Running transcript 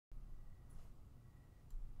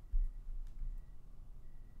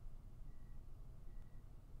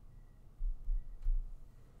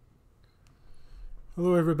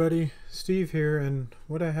Hello everybody, Steve here, and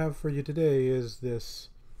what I have for you today is this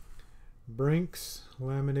Brinks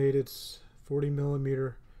laminated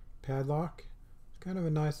 40mm padlock. It's kind of a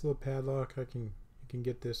nice little padlock. You can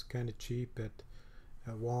get this kind of cheap at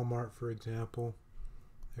Walmart, for example.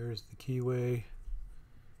 There's the keyway,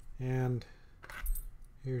 and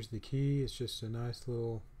here's the key. It's just a nice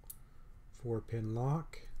little 4-pin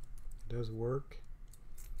lock. It does work.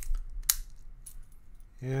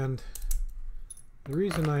 And the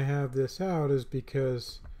reason I have this out is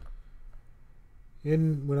because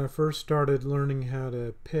when I first started learning how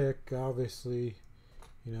to pick, obviously,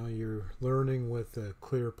 you're learning with a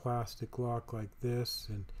clear plastic lock like this,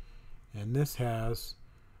 and this has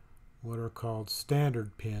what are called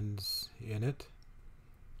standard pins in it,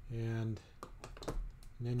 and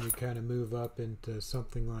then you kind of move up into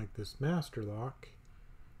something like this master lock,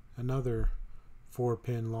 another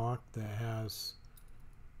 4-pin lock that has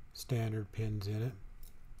standard pins in it.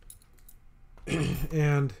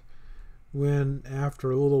 And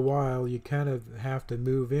after a little while you kind of have to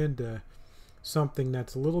move into something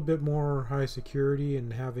that's a little bit more high security,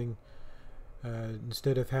 and having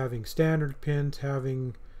instead of having standard pins,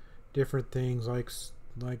 having different things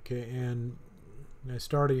and I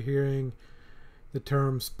started hearing the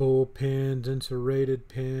term spool pins, insulated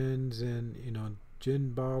pins, and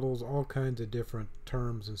gin bottles, all kinds of different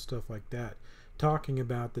terms and stuff like that, talking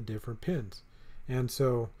about the different pins. And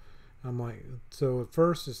so at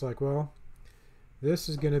first it's like, well, this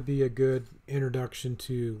is going to be a good introduction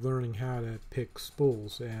to learning how to pick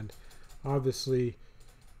spools, and obviously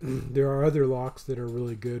there are other locks that are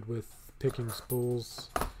really good with picking spools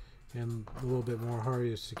and a little bit more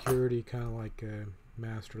higher security, kind of like a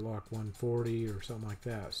Master Lock 140 or something like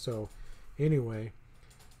that. So anyway,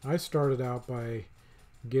 I started out by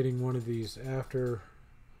getting one of these after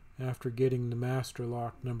getting the Master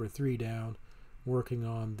Lock number 3 down, working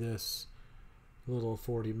on this little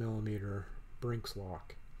 40mm Brinks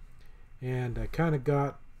lock. And I kind of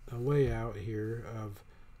got a layout here of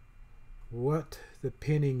what the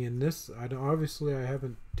pinning in this, obviously I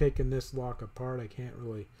haven't taken this lock apart, I can't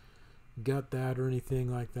really gut that or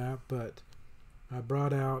anything like that, but I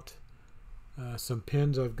brought out some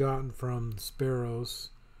pins I've gotten from Sparrow's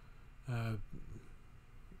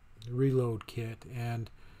reload kit,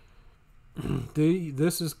 and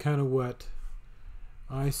this is kind of what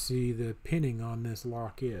I see the pinning on this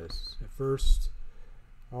lock is. At first,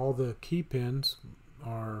 all the key pins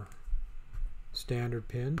are standard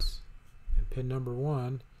pins, and pin number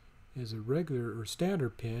 1 is a regular or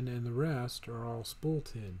standard pin, and the rest are all spool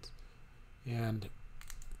pins. And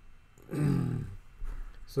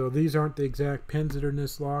so these aren't the exact pins that are in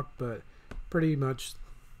this lock, but pretty much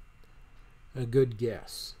a good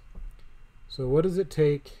guess. So what does it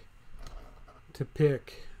take to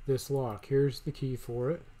pick this lock? Here's the key for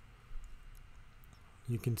it.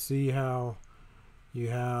 You can see how you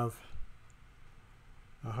have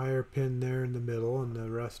a higher pin there in the middle and the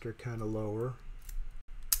rest are kind of lower.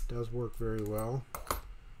 It does work very well,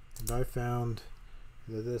 and I found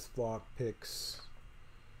that this lock picks,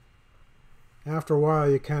 after a while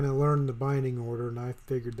you kind of learn the binding order, and I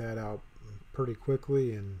figured that out pretty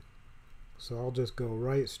quickly, and so I'll just go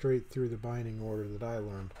right straight through the binding order that I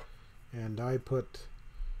learned. And I put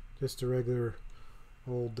just a regular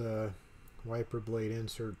old wiper blade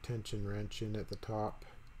insert tension wrench in at the top,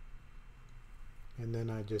 and then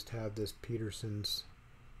I just have this Peterson's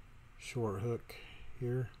short hook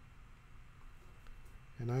here,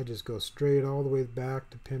 and I just go straight all the way back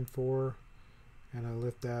to pin 4, and I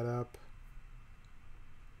lift that up.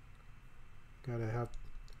 Gotta have,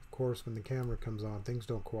 of course, when the camera comes on, things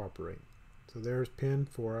don't cooperate. So there's pin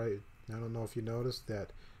 4. I don't know if you noticed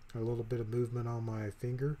that a little bit of movement on my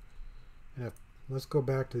finger. And let's go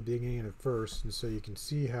back to the beginning at first, and so you can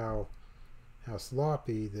see how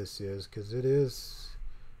sloppy this is, because it is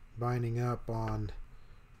binding up on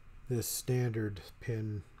this standard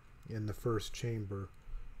pin in the first chamber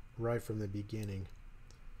right from the beginning.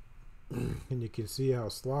 And you can see how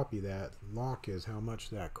sloppy that lock is, how much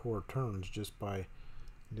that core turns just by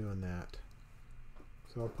doing that.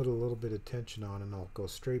 So I'll put a little bit of tension on, and I'll go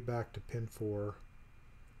straight back to pin 4,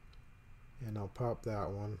 and I'll pop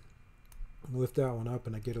that one, lift that one up,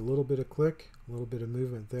 and I get a little bit of click, a little bit of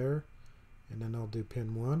movement there, and then I'll do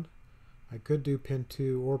pin 1. I could do pin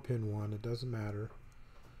 2 or pin 1, it doesn't matter,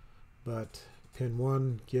 but pin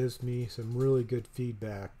 1 gives me some really good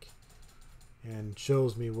feedback and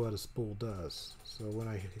shows me what a spool does. So when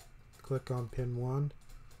I click on pin 1,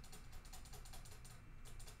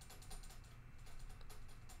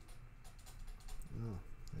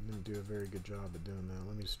 I didn't do a very good job of doing that.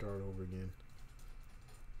 Let me start over again.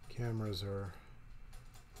 Cameras are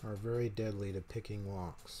are very deadly to picking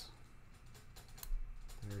locks.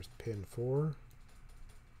 There's pin 4,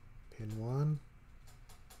 pin 1,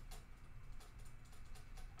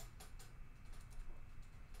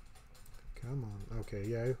 come on. Okay,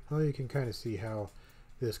 yeah, well, you can kind of see how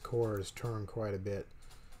this core is turned quite a bit.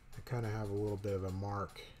 I kind of have a little bit of a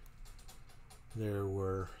mark there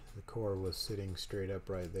where the core was sitting straight up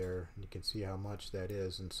right there. You can see how much that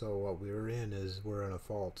is, and so what we're in a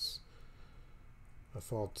faults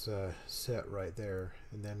set right there.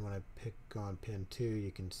 And then when I pick on pin 2,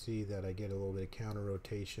 you can see that I get a little bit of counter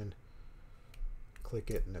rotation. Click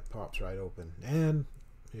it and it pops right open. And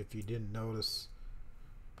if you didn't notice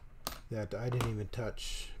that I didn't even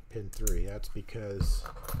touch pin 3, that's because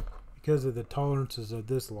of the tolerances of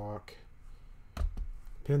this lock.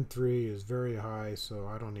 Pin 3 is very high, so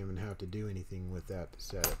I don't even have to do anything with that to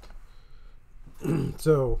set it.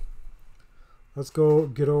 So let's go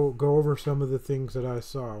over some of the things that I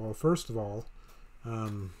saw. Well, first of all,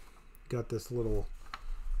 got this little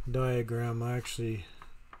diagram. I've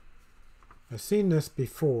seen this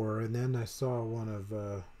before, and then I saw one of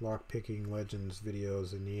Lockpicking Legends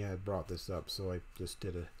videos, and he had brought this up, so I just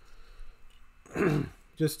did a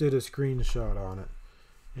screenshot on it.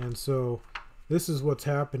 And so this is what's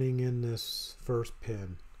happening in this first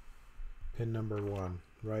pin number 1,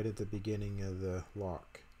 right at the beginning of the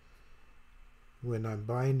lock. When I'm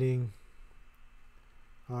binding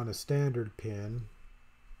on a standard pin,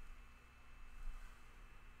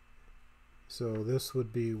 so this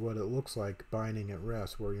would be what it looks like binding at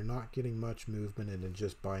rest, where you're not getting much movement and it's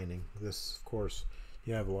just binding. This, of course,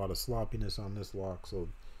 you have a lot of sloppiness on this lock, so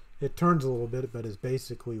it turns a little bit, but it's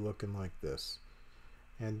basically looking like this.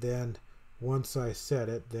 And then once I set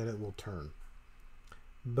it, then it will turn.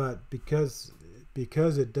 But because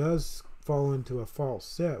it does fall into a false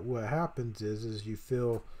set, what happens is you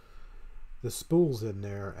fill the spools in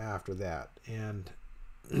there after that, and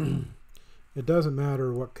it doesn't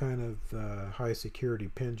matter what kind of high security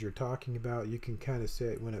pins you're talking about. You can kind of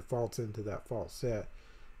say when it falls into that false set,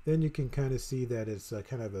 then you can kind of see that it's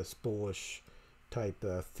kind of a spoolish type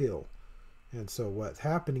fill. And so what's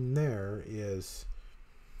happening there is,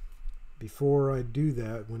 before I do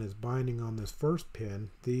that, when it's binding on this first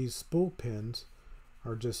pin, these spool pins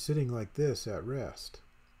are just sitting like this at rest.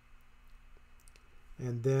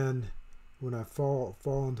 And then when I fall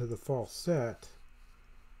into the false set,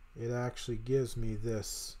 it actually gives me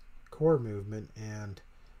this core movement, and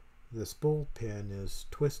the spool pin is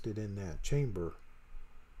twisted in that chamber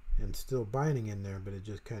and still binding in there, but it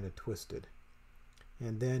just kind of twisted.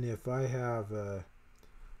 And then if I have a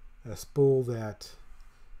spool that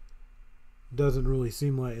doesn't really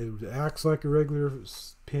seem like it acts like a regular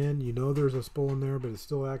pin, you know there's a spool in there, but it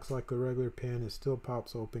still acts like a regular pin, it still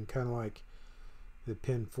pops open, kind of like the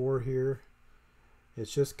pin 4 here.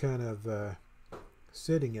 It's just kind of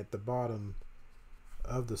sitting at the bottom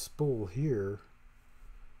of the spool here.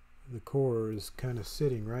 The core is kind of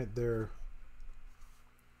sitting right there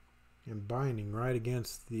and binding right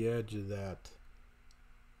against the edge of that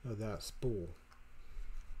spool.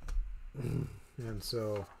 And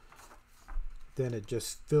so then it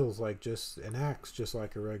just feels like and acts just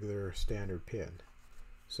like a regular standard pin.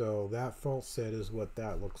 So that false set is what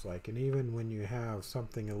that looks like. And even when you have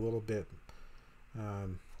something a little bit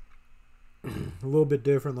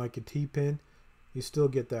different, like a T-pin, you still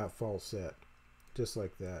get that false set just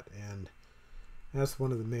like that. And that's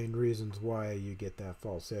one of the main reasons why you get that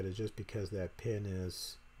false set, is just because that pin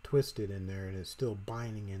is twisted in there and it's still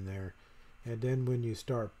binding in there. And then when you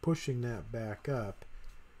start pushing that back up,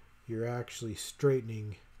 you're actually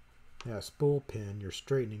straightening that spool pin, you're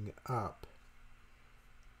straightening up.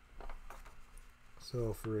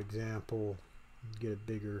 So for example, get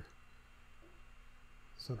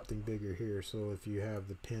something bigger here. So if you have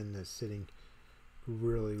the pin that's sitting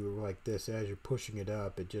really like this, as you're pushing it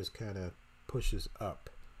up, it just kind of pushes up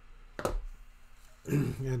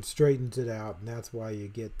and straightens it out, and that's why you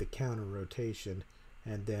get the counter rotation,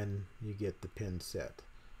 and then you get the pin set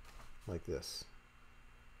like this.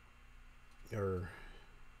 Or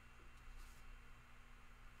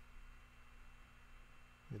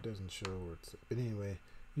it doesn't show where it's, but anyway,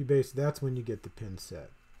 that's when you get the pin set.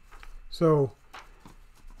 So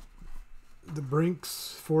the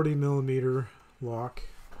Brinks 40mm lock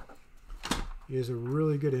is a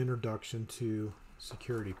really good introduction to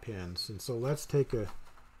security pins. And so let's take a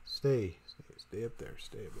stay up there,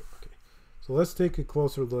 okay. So let's take a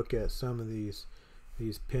closer look at some of these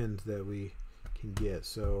pins that we can get.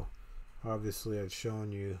 So obviously I've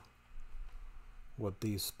shown you what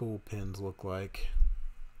these spool pins look like,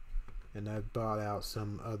 and I've bought out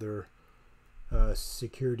some other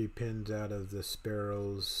security pins out of the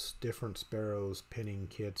Sparrows, different Sparrows pinning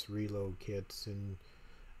kits, reload kits, and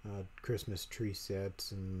Christmas tree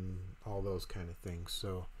sets, and all those kind of things.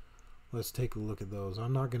 So let's take a look at those.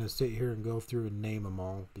 I'm not going to sit here and go through and name them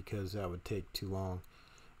all because that would take too long.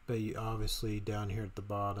 But you obviously down here at the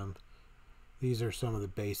bottom, these are some of the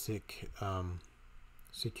basic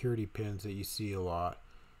security pins that you see a lot.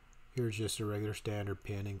 Here's just a regular standard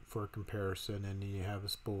pin for comparison, and then you have a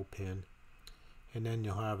spool pin, and then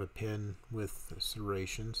you'll have a pin with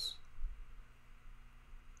serrations,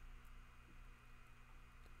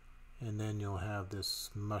 and then you'll have this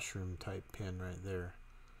mushroom type pin right there.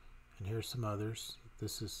 And here's some others.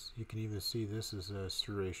 This is, you can even see this is a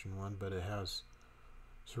serration one, but it has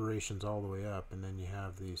serrations all the way up, and then you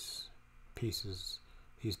have these pieces,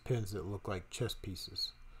 these pins that look like chess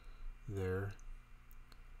pieces there.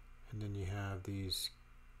 And then you have these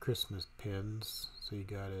Christmas pins, so you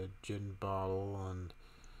got a gin bottle and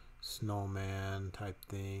snowman type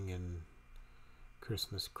thing, and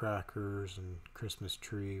Christmas crackers and Christmas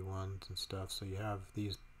tree ones and stuff. So you have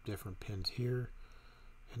these different pins here,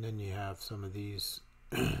 and then you have some of these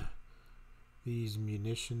these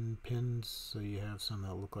munition pins. So you have some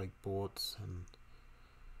that look like bullets and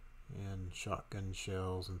shotgun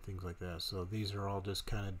shells and things like that. So these are all just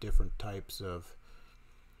kind of different types of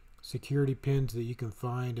security pins that you can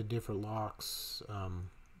find in different locks.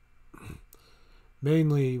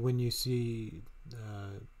 Mainly when you see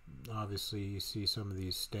obviously you see some of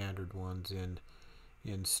these standard ones in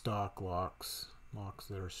stock locks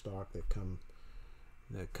that are stock that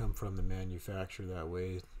come from the manufacturer that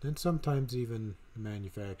way. And sometimes even the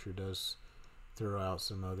manufacturer does throw out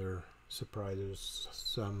some other surprises.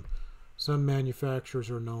 Some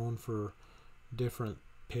manufacturers are known for different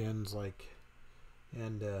pins, like,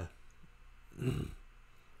 and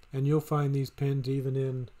and you'll find these pins even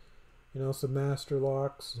in, you know, some master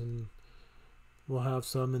locks, and we'll have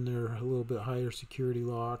some in there a little bit higher security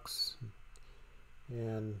locks,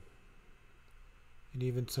 and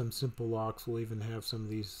even some simple locks will even have some of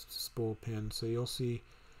these spool pins. So you'll see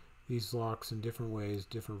these locks in different ways,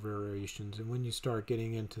 different variations. And when you start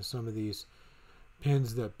getting into some of these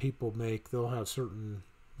pins that people make, they'll have certain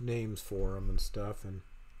names for them and stuff. And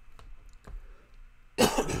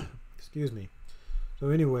excuse me. So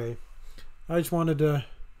anyway, I just wanted to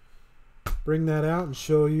bring that out and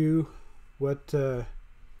show you what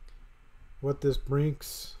this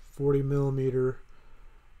Brinks 40mm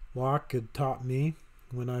lock had taught me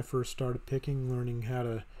when I first started learning how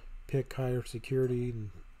to pick higher security and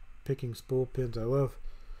picking spool pins. I love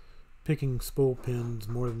picking spool pins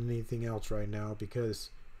more than anything else right now, because,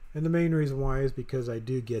 and the main reason why is because I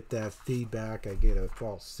do get that feedback. I get a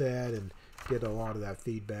false set and get a lot of that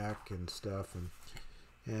feedback and stuff,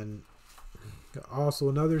 and also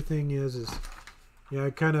another thing is yeah, I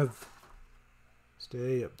kind of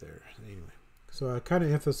stay up there anyway. So I kind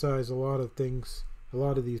of emphasize a lot of things, a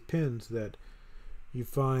lot of these pins that you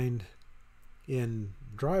find in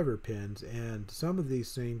driver pins, and some of these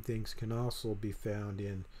same things can also be found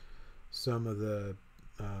in some of the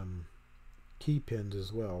key pins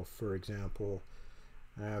as well. For example,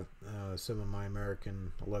 I have some of my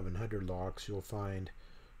American 1100 locks. You'll find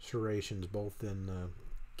serrations both in the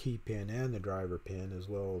key pin and the driver pin, as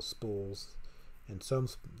well as spools, and some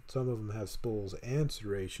of them have spools and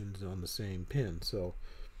serrations on the same pin. So,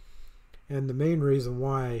 and the main reason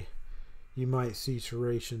why you might see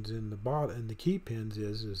serrations in the bottom and the key pins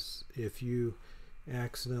is if you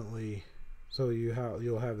accidentally, so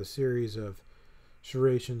you'll have a series of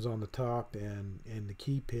serrations on the top and the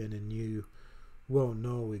key pin, and you won't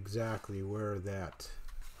know exactly where that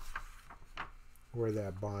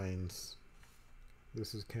binds.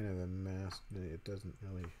 This is kind of a mask. It doesn't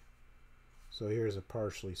really. So here's a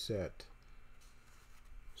partially set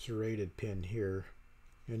serrated pin here,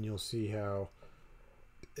 and you'll see how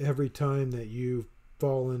every time that you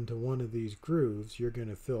fall into one of these grooves, you're going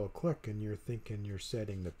to feel a click, and you're thinking you're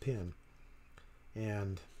setting the pin.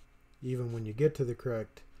 And even when you get to the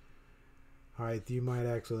correct height, you might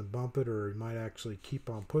actually bump it, or you might actually keep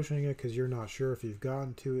on pushing it because you're not sure if you've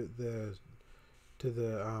gotten to it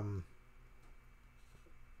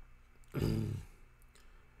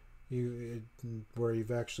where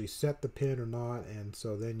you've actually set the pin or not. And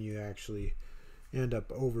so then you actually end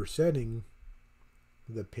up oversetting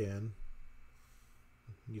the pin.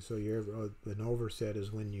 So an overset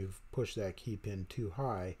is when you've pushed that key pin too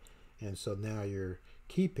high, and so now your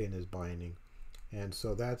key pin is binding. And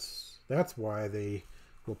so that's why they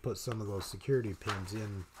will put some of those security pins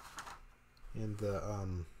in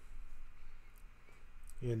the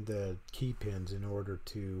key pins, in order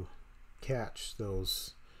to catch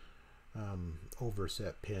those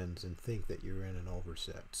overset pins and think that you're in an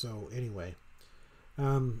overset. So anyway,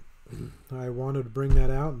 I wanted to bring that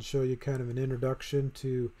out and show you kind of an introduction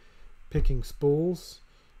to picking spools,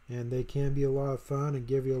 and they can be a lot of fun and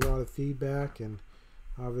give you a lot of feedback. And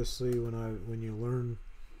obviously when you learn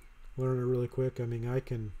it really quick, I mean, I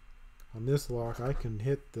can, on this lock, I can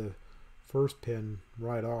hit the first pin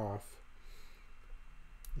right off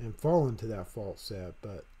and fall into that fault set,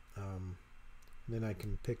 but then I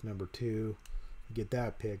can pick number 2, get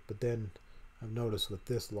that picked. But then I've noticed with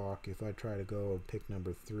this lock, if I try to go and pick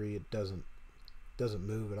number 3, it doesn't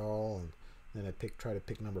move at all, and then I try to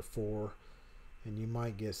pick number 4, and you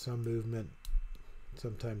might get some movement,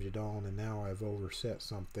 sometimes you don't, and now I've overset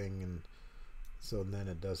something, and so then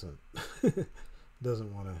it doesn't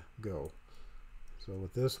want to go. So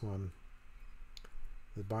with this one,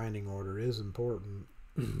 the binding order is important,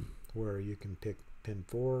 where you can pick pin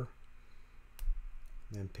 4,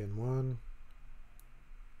 then pin 1,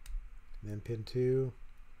 then pin 2,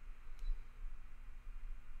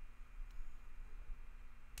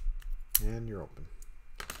 and you're open.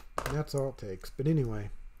 And that's all it takes. But anyway,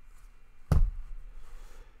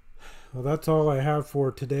 well, that's all I have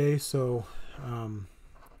for today. So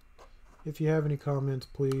if you have any comments,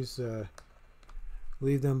 please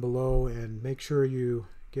leave them below, and make sure you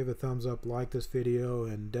give a thumbs up, like this video,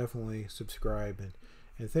 and definitely subscribe.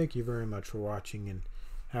 And thank you very much for watching, and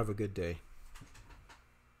have a good day.